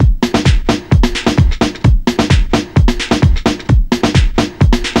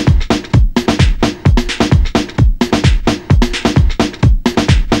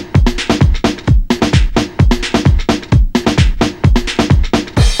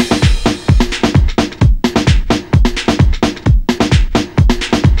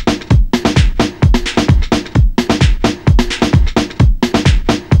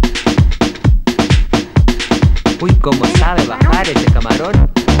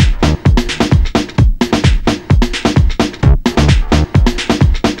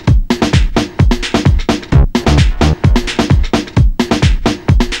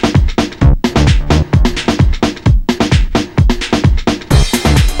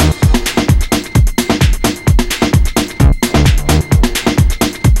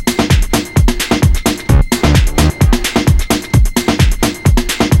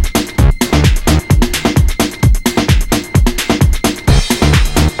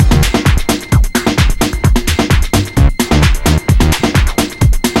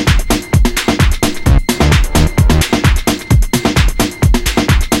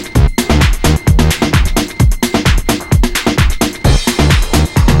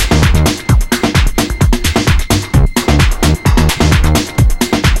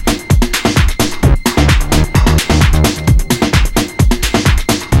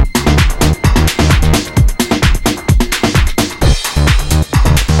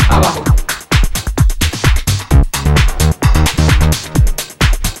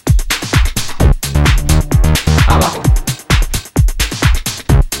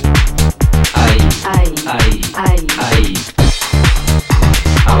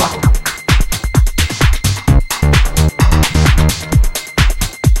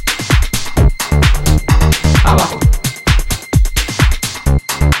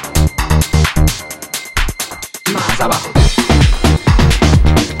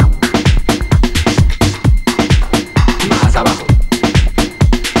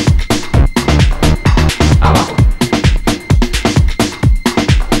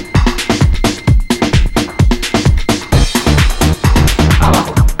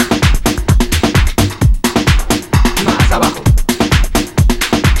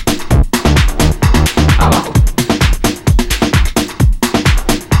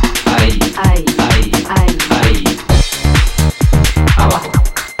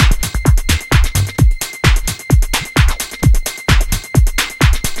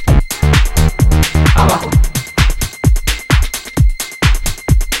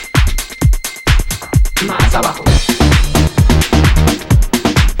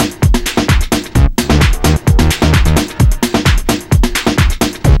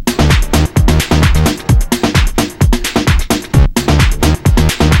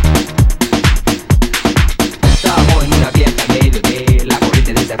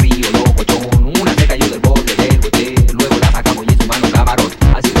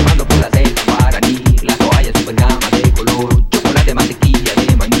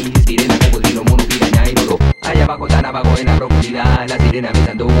sirena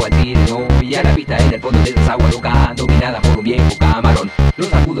besando al sireno y a la vista en el fondo de esa agua loca, dominada por un viejo camarón.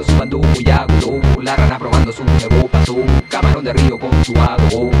 Los agudos subando muy agudo, la rana probando su nuevo paso. Camarón de río con su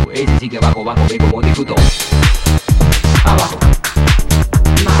ago, ese sigue bajo, bajo, ve como disfrutó. Abajo,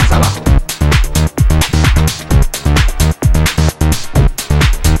 más abajo.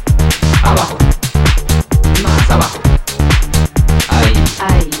 Abajo, más abajo. Ahí,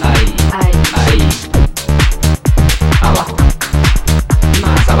 ahí, ahí, ahí, ahí. Abajo,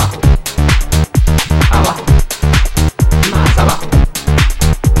 más abajo. Abajo, más abajo.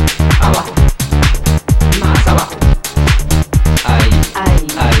 Abajo, más abajo. Ahí, ahí,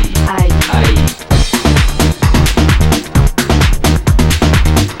 ahí, ahí, ahí.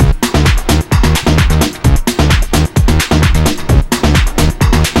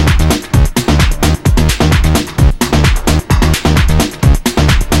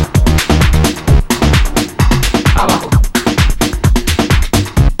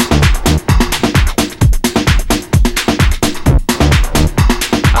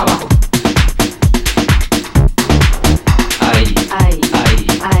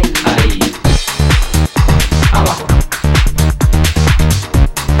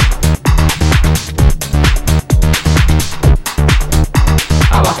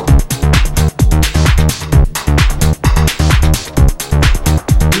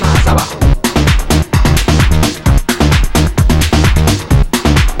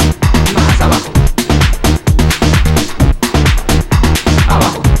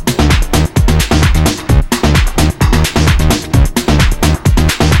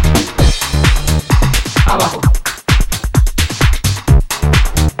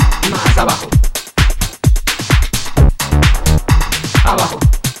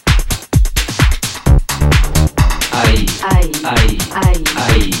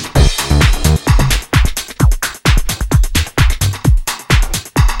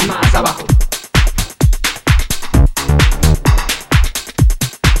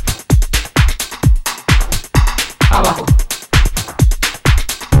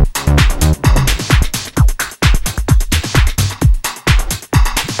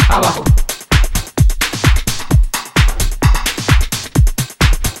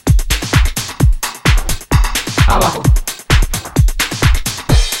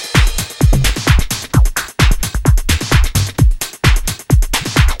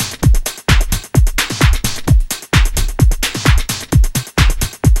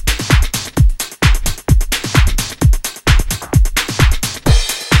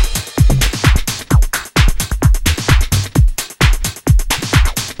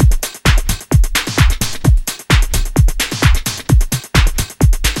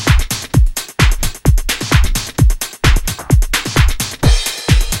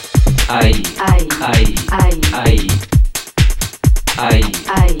 Ahí, ahí, ahí, ahí, ahí, ahí,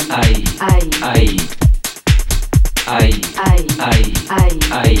 ahí, ahí, ahí, ahí, ahí, ahí,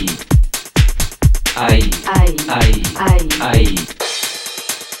 ahí, ahí, ahí, ahí, ahí, ahí.